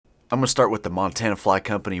I'm going to start with the Montana Fly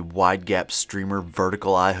Company Wide Gap Streamer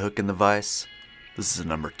Vertical Eye Hook in the vise. This is a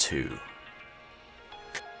number 2.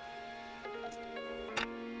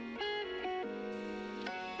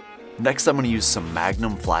 Next I'm going to use some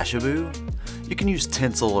Magnum Flashabou. You can use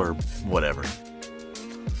tinsel or whatever.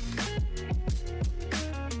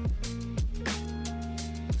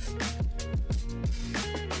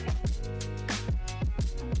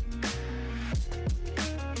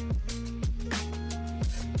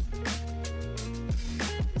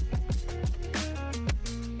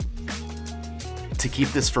 To keep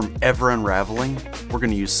this from ever unraveling, we're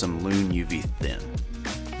going to use some Loon UV Thin.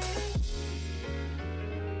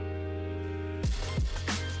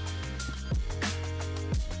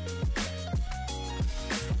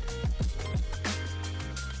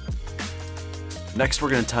 Next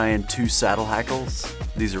we're going to tie in 2 saddle hackles.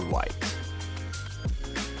 These are white.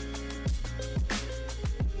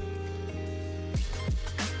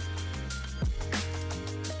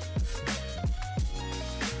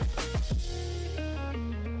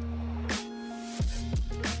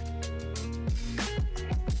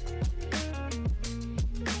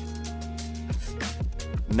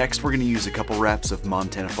 Next, we're going to use a couple wraps of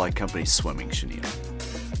Montana Fly Company swimming chenille.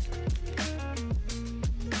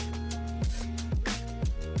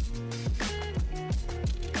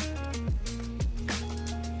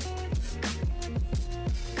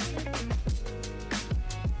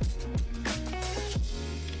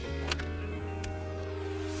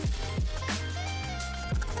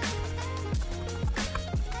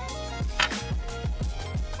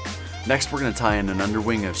 Next, we're going to tie in an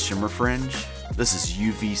underwing of Shimmer Fringe. This is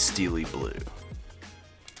UV Steely Blue.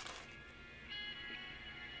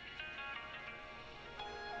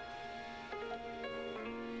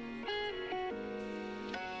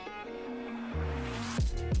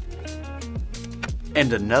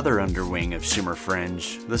 And another underwing of Shimmer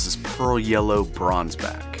Fringe. This is Pearl Yellow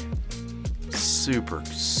Bronzeback. Super,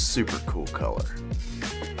 super cool color.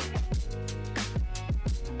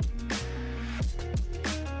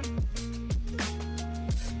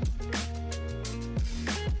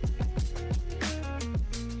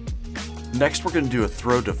 Next, we're going to do a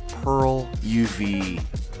throat of Pearl UV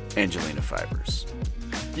Angelina fibers.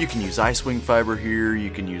 You can use Icewing fiber here, you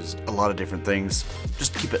can use a lot of different things.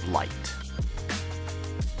 Just keep it light.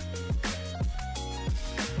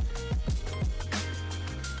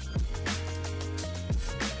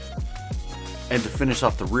 And to finish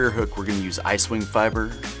off the rear hook, we're going to use Icewing fiber.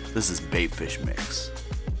 This is Baitfish Mix.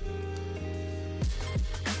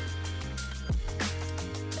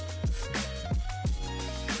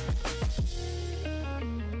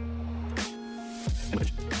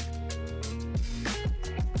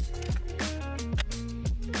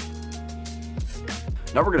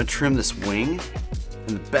 Now we're going to trim this wing,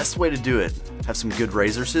 and the best way to do it, have some good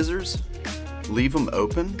razor scissors, leave them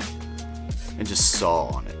open, and just saw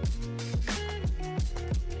on it.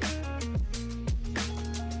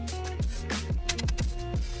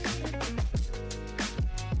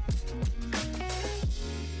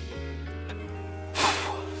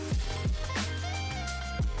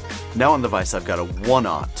 Now on the vise I've got a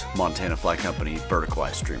 1/0 Montana Fly Company vertical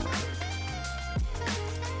eye streamer hook.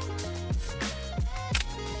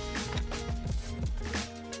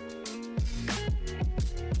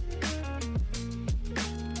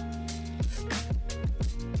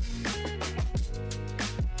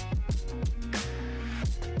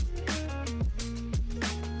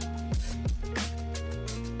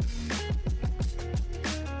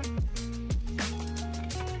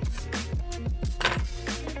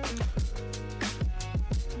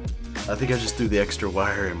 I think I just threw the extra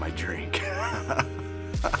wire in my drink.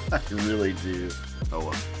 I really do.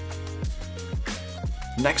 Oh well.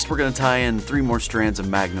 Next we're going to tie in 3 more strands of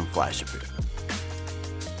Magnum Flashabou.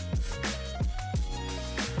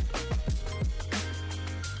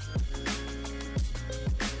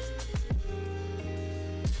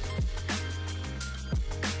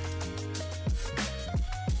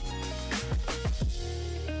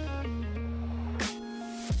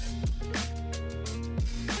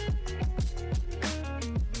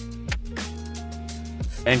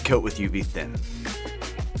 And coat with UV Thin.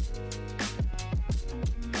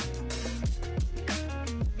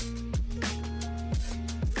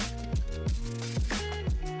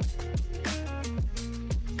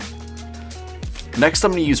 Next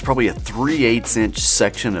I'm going to use probably a 3/8 inch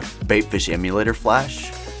section of Baitfish Emulator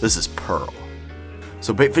Flash. This is Pearl.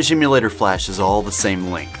 So Baitfish Emulator Flash is all the same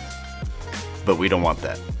length, but we don't want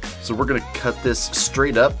that. So we're going to cut this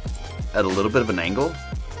straight up at a little bit of an angle,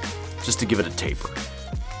 just to give it a taper.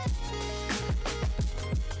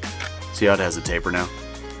 See how it has a taper now?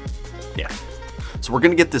 Yeah. So So we're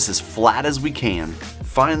going to get this as flat as we can,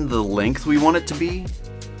 find the length we want it to be.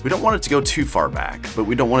 We don't want it to go too far back, but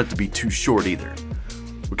we don't want it to be too short either.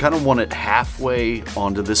 We kind of want it halfway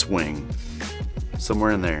onto this wing,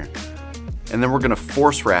 somewhere in there. And then we're going to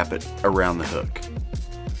force wrap it around the hook.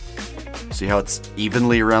 See how it's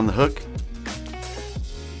evenly around the hook?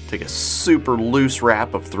 Take a super loose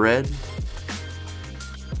wrap of thread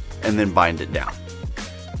and then bind it down.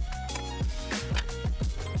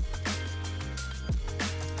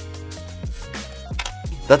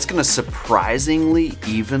 That's going to surprisingly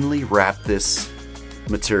evenly wrap this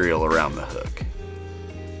material around the hook,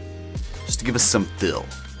 just to give us some fill.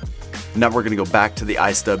 Now we're going to go back to the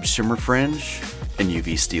Ice Dub Shimmer Fringe and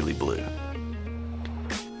UV Steely Blue.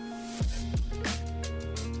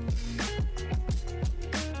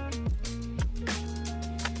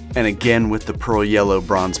 And again with the Pearl Yellow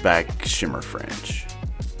Bronzeback Shimmer Fringe.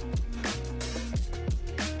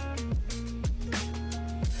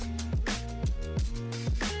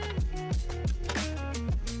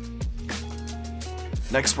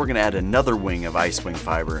 Next, we're going to add another wing of Ice Wing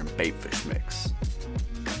fiber and baitfish mix.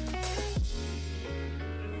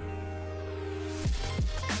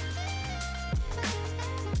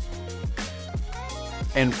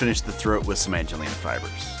 And finish the throat with some Angelina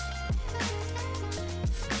fibers.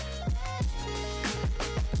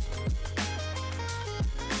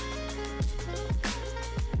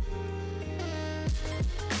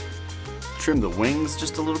 Trim the wings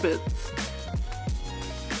just a little bit.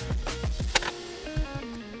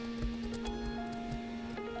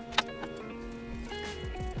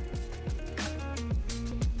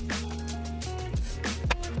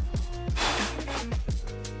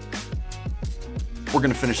 We're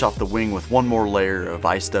going to finish off the wing with one more layer of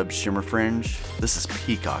Ice Dub Shimmer Fringe. This is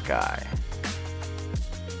Peacock Eye.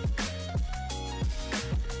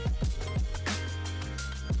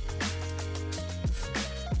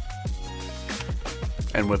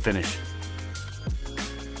 And we'll finish.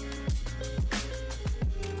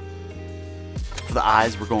 For the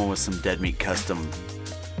eyes, we're going with some Dead Meat Custom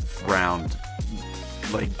round,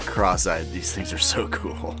 like cross-eyed. These things are so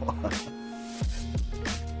cool.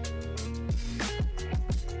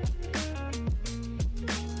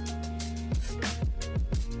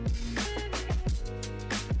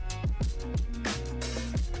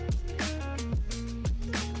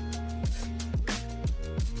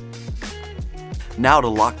 Now to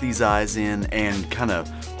lock these eyes in and kind of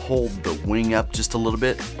hold the wing up just a little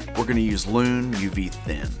bit, we're going to use Loon UV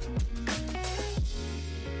Thin.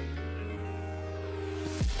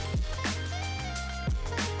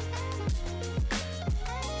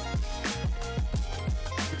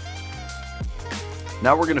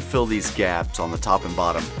 Now we're going to fill these gaps on the top and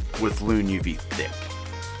bottom with Loon UV Thick.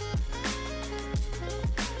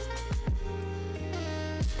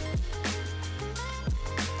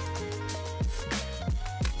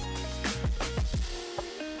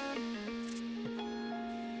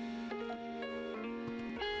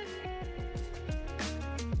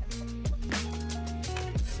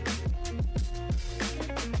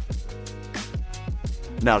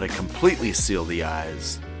 Now to completely seal the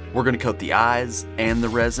eyes, we're going to coat the eyes and the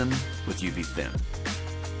resin with UV Thin.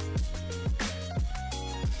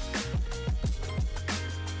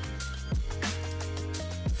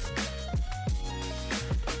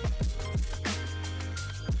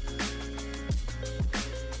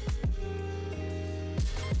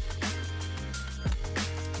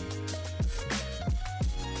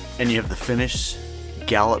 And you have the finished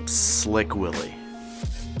Galloup Slick Willy.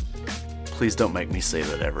 Please don't make me say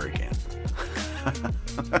that ever again.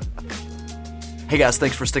 Hey guys,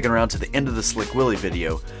 thanks for sticking around to the end of the Slick Willy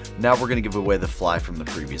video. Now we're going to give away the fly from the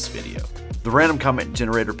previous video. The random comment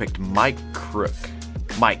generator picked Mike Crook.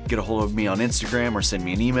 Mike, get a hold of me on Instagram or send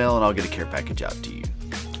me an email and I'll get a care package out to you.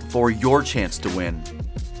 For your chance to win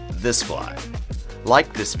this fly,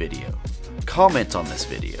 like this video, comment on this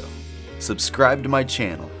video, subscribe to my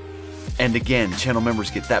channel, and again, channel members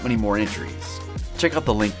get that many more entries. Check out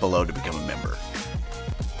the link below to become a member.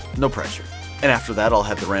 No pressure. And after that, I'll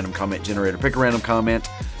have the random comment generator pick a random comment,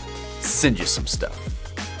 send you some stuff.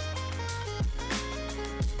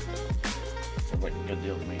 Sounds like a good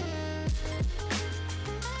deal to me.